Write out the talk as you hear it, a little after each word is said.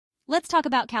Let's talk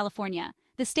about California,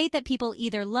 the state that people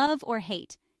either love or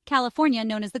hate. California,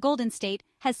 known as the Golden State,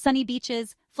 has sunny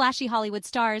beaches, flashy Hollywood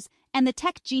stars, and the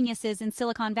tech geniuses in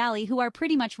Silicon Valley who are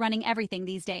pretty much running everything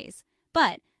these days.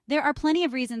 But there are plenty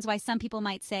of reasons why some people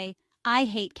might say, I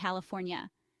hate California.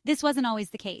 This wasn't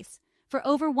always the case. For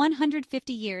over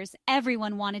 150 years,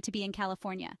 everyone wanted to be in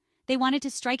California. They wanted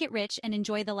to strike it rich and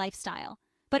enjoy the lifestyle.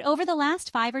 But over the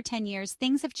last 5 or 10 years,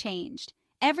 things have changed.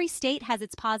 Every state has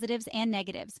its positives and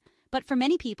negatives. But for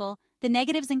many people, the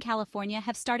negatives in California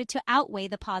have started to outweigh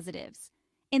the positives.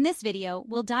 In this video,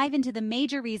 we'll dive into the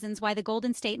major reasons why the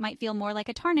Golden State might feel more like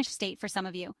a tarnished state for some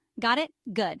of you. Got it?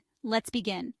 Good. Let's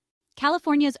begin.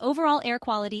 California's overall air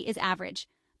quality is average,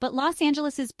 but Los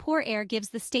Angeles's poor air gives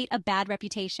the state a bad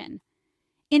reputation.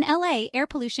 In LA, air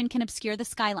pollution can obscure the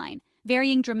skyline,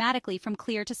 varying dramatically from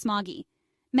clear to smoggy.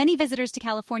 Many visitors to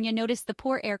California notice the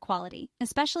poor air quality,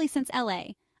 especially since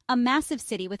LA, a massive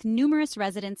city with numerous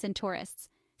residents and tourists,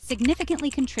 significantly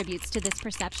contributes to this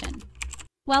perception.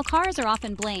 While cars are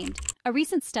often blamed, a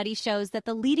recent study shows that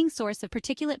the leading source of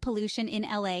particulate pollution in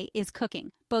LA is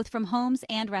cooking, both from homes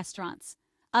and restaurants.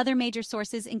 Other major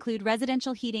sources include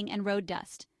residential heating and road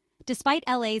dust. Despite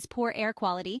LA's poor air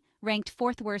quality, ranked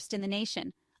fourth worst in the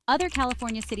nation, other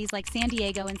California cities like San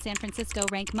Diego and San Francisco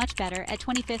rank much better at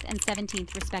 25th and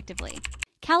 17th respectively.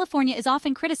 California is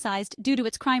often criticized due to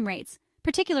its crime rates,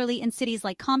 particularly in cities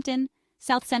like Compton,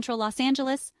 South Central Los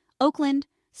Angeles, Oakland,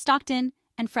 Stockton,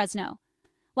 and Fresno.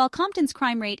 While Compton's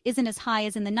crime rate isn't as high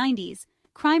as in the 90s,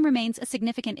 crime remains a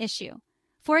significant issue.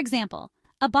 For example,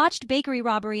 a botched bakery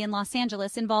robbery in Los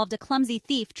Angeles involved a clumsy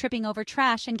thief tripping over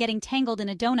trash and getting tangled in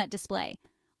a donut display,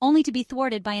 only to be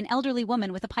thwarted by an elderly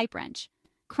woman with a pipe wrench.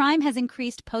 Crime has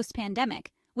increased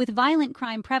post-pandemic, with violent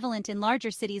crime prevalent in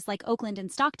larger cities like Oakland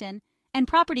and Stockton, and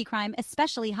property crime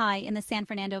especially high in the San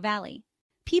Fernando Valley.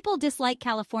 People dislike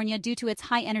California due to its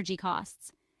high energy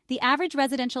costs. The average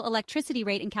residential electricity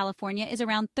rate in California is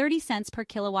around 30 cents per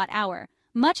kilowatt hour,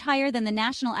 much higher than the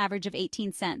national average of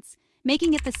 18 cents,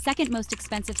 making it the second most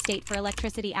expensive state for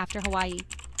electricity after Hawaii.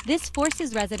 This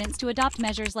forces residents to adopt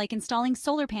measures like installing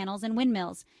solar panels and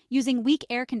windmills, using weak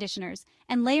air conditioners,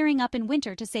 and layering up in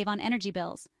winter to save on energy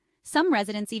bills. Some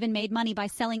residents even made money by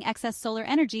selling excess solar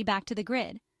energy back to the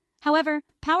grid. However,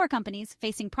 power companies,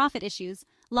 facing profit issues,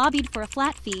 lobbied for a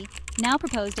flat fee, now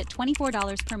proposed at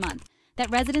 $24 per month, that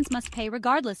residents must pay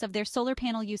regardless of their solar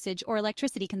panel usage or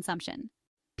electricity consumption.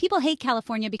 People hate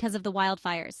California because of the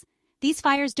wildfires. These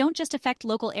fires don't just affect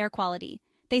local air quality,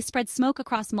 they spread smoke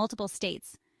across multiple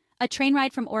states. A train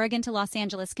ride from Oregon to Los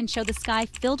Angeles can show the sky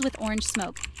filled with orange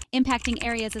smoke, impacting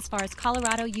areas as far as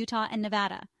Colorado, Utah, and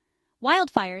Nevada.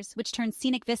 Wildfires, which turn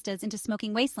scenic vistas into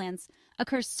smoking wastelands,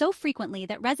 occur so frequently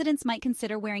that residents might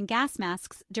consider wearing gas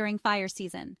masks during fire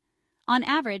season. On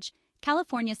average,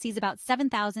 California sees about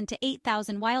 7,000 to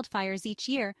 8,000 wildfires each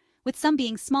year, with some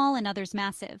being small and others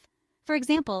massive. For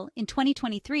example, in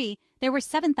 2023, there were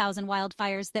 7,000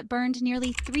 wildfires that burned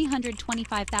nearly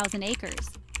 325,000 acres.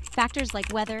 Factors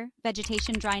like weather,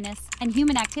 vegetation dryness, and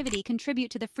human activity contribute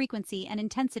to the frequency and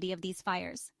intensity of these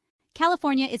fires.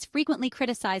 California is frequently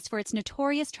criticized for its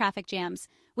notorious traffic jams,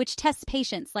 which tests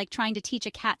patience like trying to teach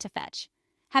a cat to fetch.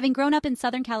 Having grown up in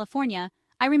Southern California,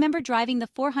 I remember driving the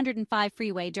 405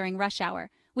 freeway during rush hour,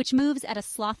 which moves at a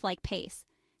sloth-like pace.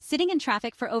 Sitting in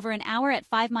traffic for over an hour at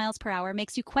 5 miles per hour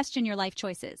makes you question your life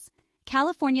choices.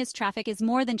 California's traffic is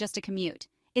more than just a commute.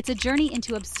 It's a journey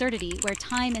into absurdity where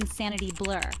time and sanity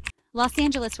blur. Los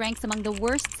Angeles ranks among the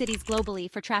worst cities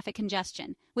globally for traffic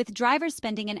congestion, with drivers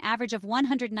spending an average of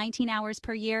 119 hours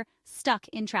per year stuck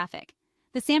in traffic.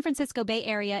 The San Francisco Bay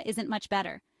Area isn't much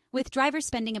better, with drivers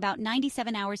spending about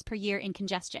 97 hours per year in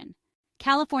congestion.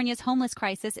 California's homeless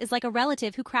crisis is like a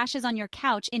relative who crashes on your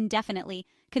couch indefinitely,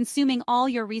 consuming all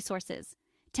your resources.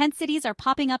 Tent cities are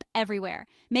popping up everywhere,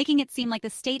 making it seem like the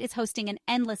state is hosting an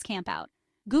endless campout.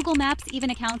 Google Maps even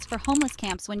accounts for homeless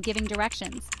camps when giving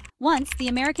directions. Once, the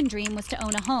American dream was to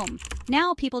own a home.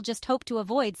 Now people just hope to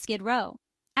avoid Skid Row.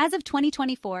 As of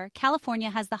 2024, California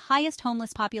has the highest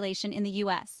homeless population in the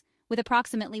U.S., with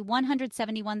approximately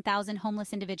 171,000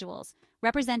 homeless individuals,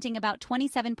 representing about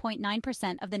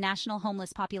 27.9% of the national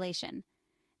homeless population.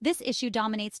 This issue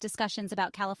dominates discussions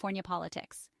about California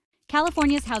politics.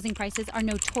 California's housing prices are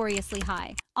notoriously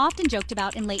high, often joked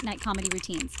about in late-night comedy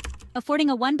routines.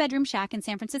 Affording a one-bedroom shack in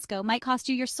San Francisco might cost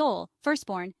you your soul,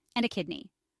 firstborn, and a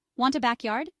kidney. Want a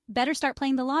backyard? Better start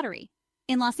playing the lottery.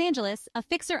 In Los Angeles, a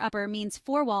fixer-upper means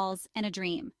 4 walls and a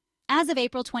dream. As of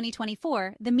April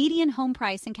 2024, the median home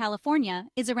price in California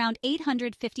is around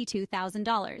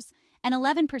 $852,000, an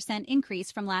 11%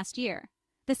 increase from last year.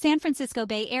 The San Francisco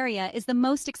Bay Area is the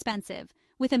most expensive,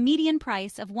 with a median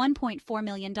price of $1.4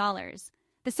 million.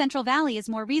 The Central Valley is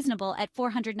more reasonable at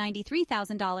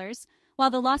 $493,000, while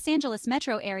the Los Angeles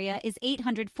metro area is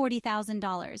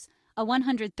 $840,000, a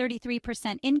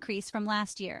 133% increase from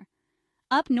last year.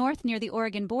 Up north near the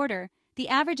Oregon border, the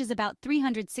average is about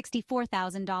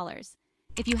 $364,000.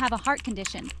 If you have a heart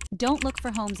condition, don't look for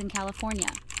homes in California.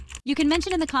 You can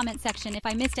mention in the comment section if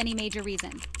I missed any major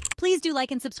reason. Please do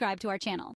like and subscribe to our channel.